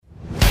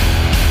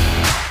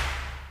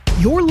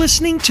You're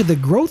listening to the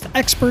Growth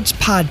Experts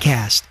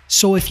Podcast.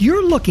 So if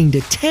you're looking to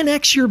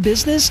 10x your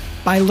business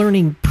by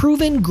learning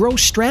proven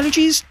growth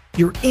strategies,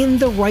 you're in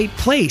the right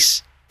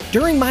place.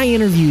 During my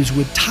interviews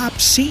with top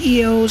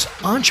CEOs,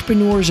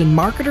 entrepreneurs, and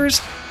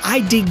marketers, I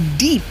dig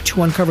deep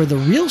to uncover the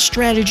real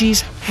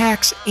strategies,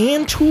 hacks,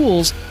 and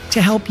tools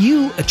to help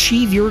you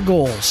achieve your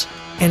goals.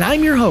 And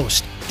I'm your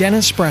host,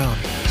 Dennis Brown.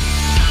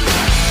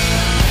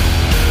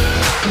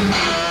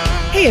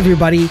 Hey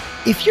everybody,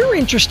 if you're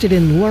interested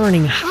in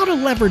learning how to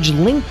leverage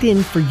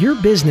LinkedIn for your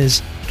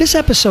business, this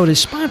episode is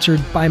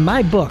sponsored by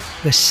my book,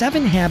 The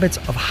 7 Habits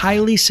of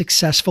Highly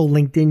Successful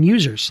LinkedIn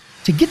Users.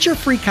 To get your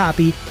free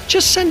copy,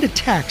 just send a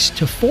text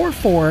to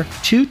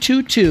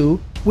 44222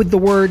 with the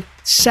word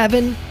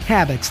 7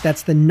 habits.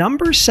 That's the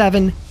number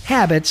 7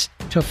 habits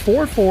to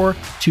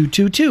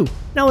 44222.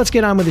 Now let's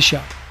get on with the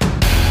show.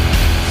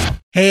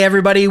 Hey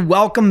everybody,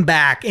 welcome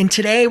back. And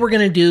today we're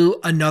going to do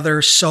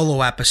another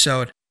solo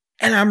episode.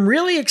 And I'm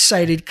really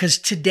excited because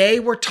today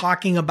we're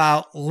talking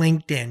about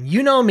LinkedIn.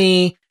 You know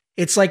me,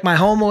 it's like my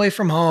home away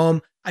from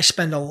home. I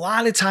spend a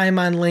lot of time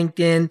on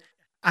LinkedIn.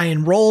 I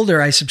enrolled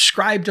or I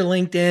subscribed to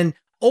LinkedIn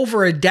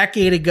over a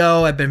decade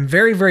ago. I've been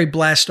very, very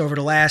blessed over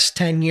the last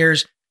 10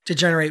 years to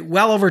generate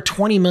well over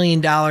 $20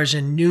 million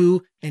in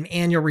new and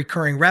annual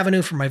recurring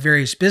revenue from my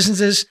various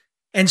businesses.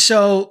 And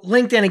so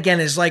LinkedIn, again,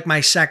 is like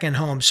my second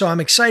home. So I'm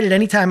excited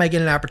anytime I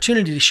get an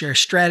opportunity to share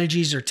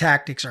strategies or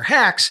tactics or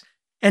hacks.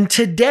 And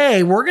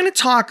today we're going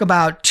to talk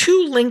about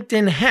 2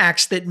 LinkedIn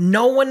hacks that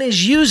no one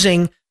is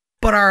using,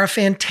 but are a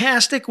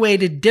fantastic way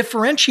to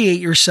differentiate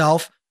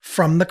yourself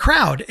from the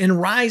crowd and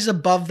rise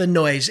above the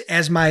noise,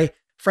 as my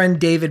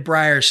friend David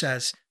Breyer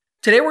says.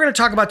 Today we're going to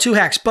talk about 2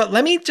 hacks, but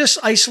let me just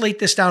isolate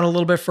this down a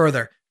little bit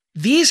further.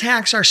 These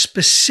hacks are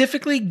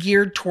specifically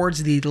geared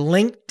towards the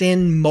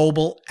LinkedIn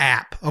mobile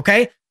app,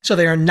 okay? So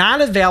they are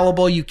not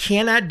available. You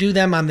cannot do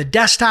them on the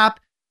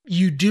desktop.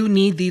 You do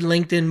need the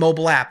LinkedIn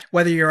mobile app.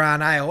 Whether you're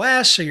on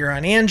iOS or you're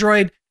on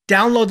Android,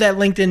 download that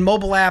LinkedIn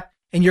mobile app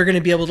and you're going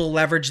to be able to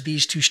leverage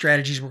these 2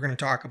 strategies we're going to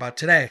talk about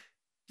today.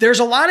 There's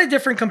a lot of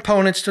different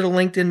components to the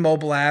LinkedIn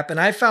mobile app, and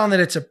I found that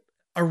it's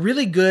a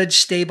really good,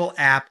 stable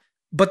app.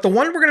 But the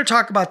one we're going to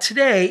talk about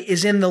today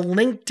is in the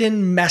LinkedIn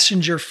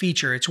Messenger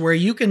feature. It's where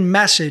you can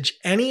message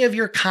any of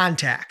your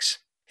contacts.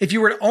 If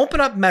you were to open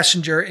up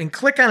Messenger and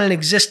click on an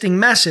existing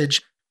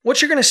message, what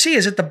you're going to see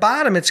is at the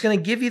bottom, it's going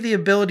to give you the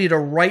ability to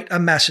write a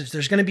message.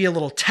 There's going to be a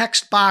little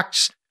text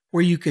box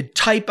where you could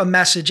type a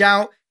message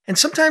out. And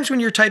sometimes when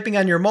you're typing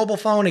on your mobile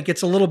phone, it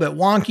gets a little bit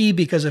wonky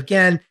because,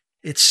 again,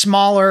 it's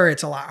smaller.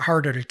 It's a lot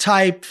harder to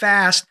type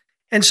fast.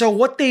 And so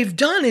what they've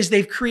done is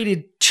they've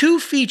created 2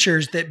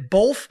 features that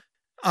both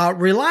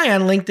rely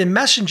on LinkedIn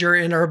Messenger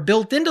and are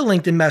built into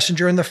LinkedIn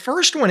Messenger. And the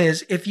first one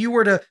is if you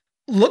were to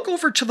look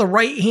over to the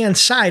right-hand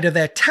side of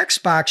that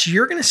text box,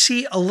 you're going to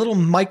see a little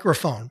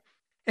microphone.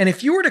 And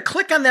if you were to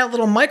click on that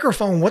little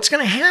microphone, what's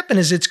going to happen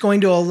is it's going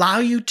to allow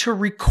you to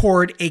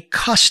record a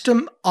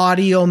custom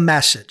audio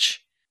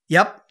message.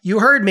 Yep,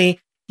 you heard me.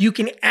 You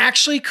can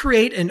actually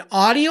create an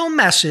audio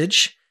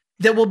message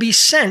that will be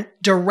sent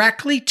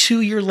directly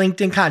to your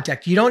LinkedIn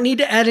contact. You don't need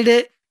to edit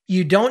it.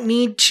 You don't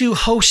need to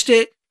host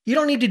it. You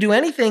don't need to do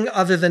anything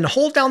other than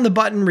hold down the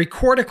button,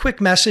 record a quick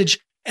message,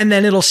 and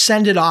then it'll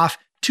send it off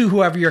to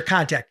whoever your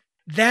contact.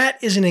 That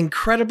is an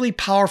incredibly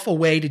powerful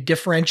way to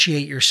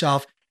differentiate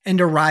yourself and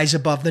to rise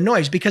above the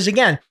noise. Because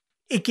again,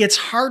 it gets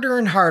harder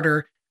and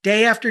harder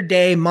day after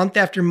day, month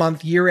after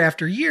month, year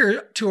after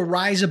year to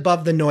rise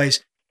above the noise.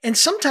 And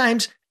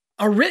sometimes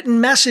a written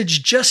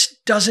message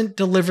just doesn't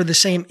deliver the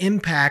same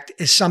impact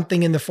as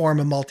something in the form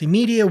of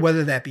multimedia,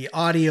 whether that be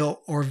audio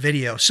or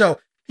video. So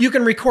you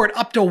can record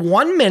up to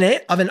 1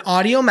 minute of an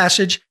audio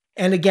message.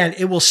 And again,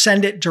 it will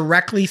send it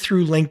directly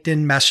through LinkedIn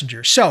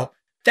Messenger. So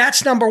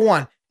that's number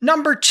 1.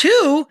 Number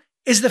 2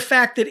 is the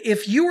fact that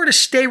if you were to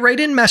stay right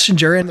in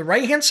Messenger, and the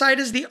right-hand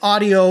side is the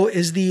audio,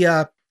 is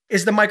the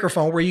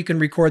microphone where you can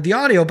record the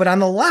audio. But on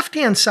the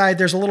left-hand side,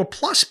 there's a little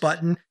plus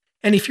button.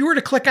 And if you were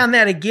to click on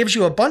that, it gives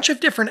you a bunch of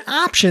different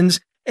options.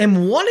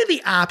 And one of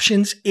the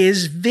options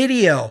is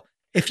video.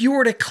 If you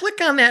were to click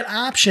on that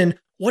option,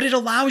 what it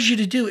allows you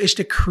to do is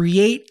to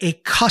create a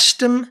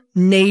custom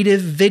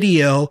native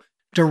video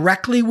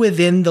directly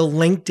within the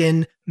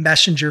LinkedIn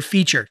Messenger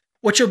feature.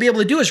 What you'll be able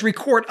to do is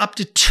record up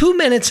to 2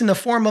 minutes in the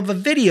form of a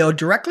video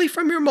directly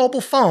from your mobile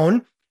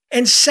phone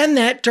and send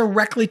that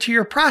directly to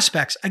your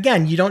prospects.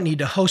 Again, you don't need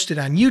to host it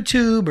on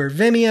YouTube or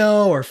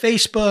Vimeo or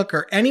Facebook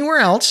or anywhere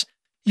else.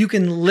 You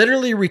can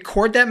literally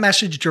record that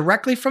message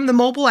directly from the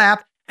mobile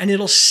app and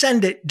it'll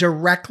send it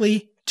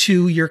directly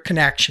to your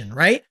connection,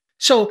 right?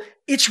 So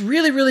it's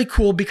really, really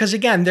cool because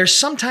again, there's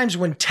sometimes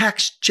when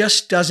text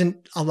just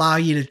doesn't allow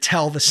you to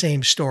tell the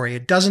same story.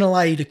 It doesn't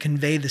allow you to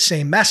convey the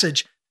same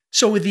message.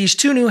 So with these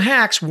 2 new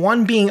hacks,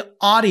 one being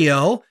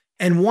audio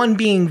and one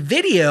being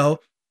video,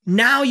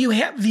 now you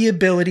have the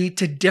ability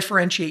to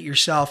differentiate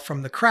yourself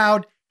from the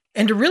crowd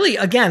and to really,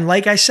 again,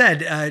 like I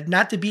said,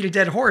 not to beat a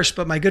dead horse,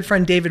 but my good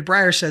friend David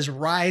Breyer says,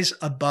 rise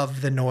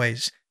above the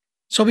noise.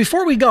 So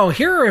before we go,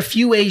 here are a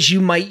few ways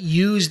you might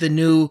use the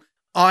new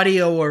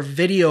audio or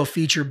video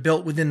feature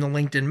built within the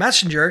LinkedIn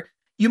Messenger,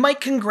 you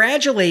might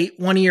congratulate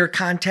one of your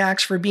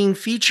contacts for being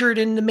featured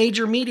in the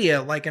major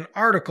media, like an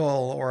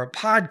article or a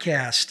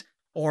podcast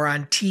or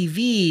on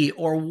TV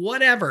or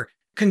whatever.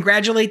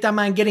 Congratulate them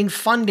on getting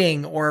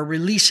funding or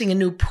releasing a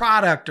new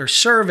product or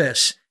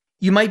service.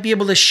 You might be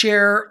able to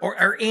share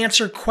or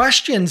answer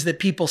questions that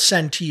people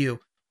send to you.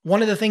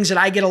 One of the things that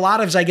I get a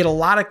lot of is I get a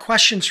lot of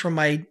questions from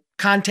my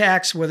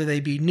contacts, whether they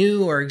be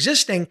new or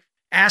existing,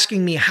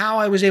 asking me how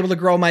I was able to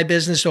grow my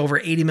business to over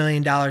 $80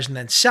 million and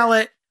then sell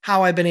it,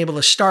 how I've been able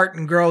to start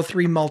and grow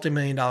 3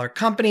 multi-million-dollar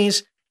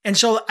companies. And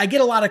so I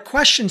get a lot of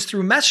questions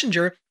through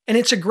Messenger, and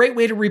it's a great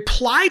way to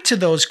reply to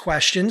those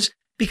questions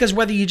because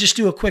whether you just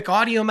do a quick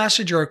audio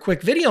message or a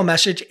quick video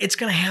message, it's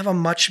going to have a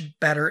much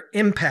better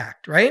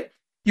impact, right?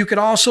 You could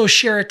also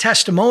share a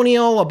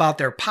testimonial about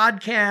their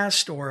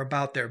podcast or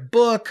about their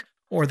book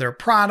or their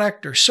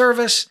product or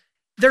service.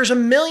 There's a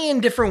million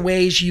different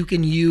ways you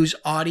can use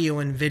audio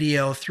and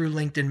video through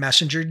LinkedIn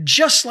Messenger,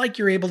 just like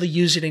you're able to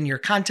use it in your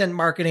content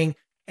marketing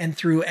and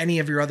through any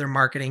of your other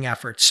marketing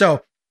efforts.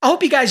 So I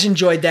hope you guys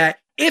enjoyed that.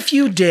 If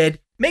you did,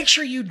 make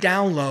sure you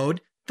download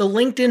the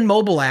LinkedIn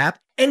mobile app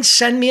and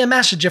send me a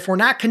message. If we're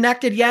not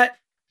connected yet,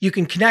 you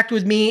can connect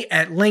with me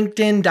at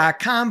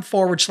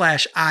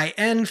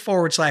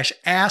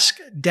linkedin.com/IN/Ask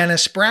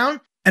Dennis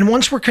Brown. And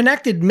once we're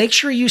connected, make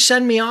sure you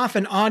send me off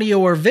an audio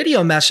or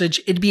video message.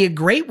 It'd be a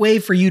great way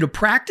for you to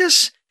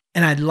practice,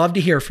 and I'd love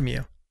to hear from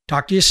you.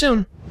 Talk to you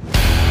soon.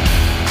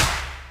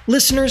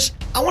 Listeners,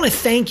 I want to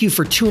thank you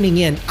for tuning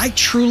in. I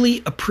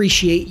truly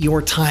appreciate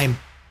your time.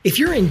 If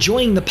you're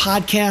enjoying the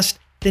podcast,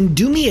 then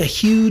do me a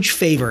huge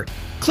favor.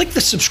 Click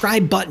the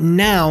subscribe button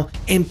now,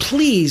 and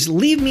please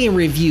leave me a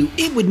review.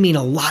 It would mean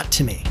a lot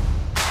to me.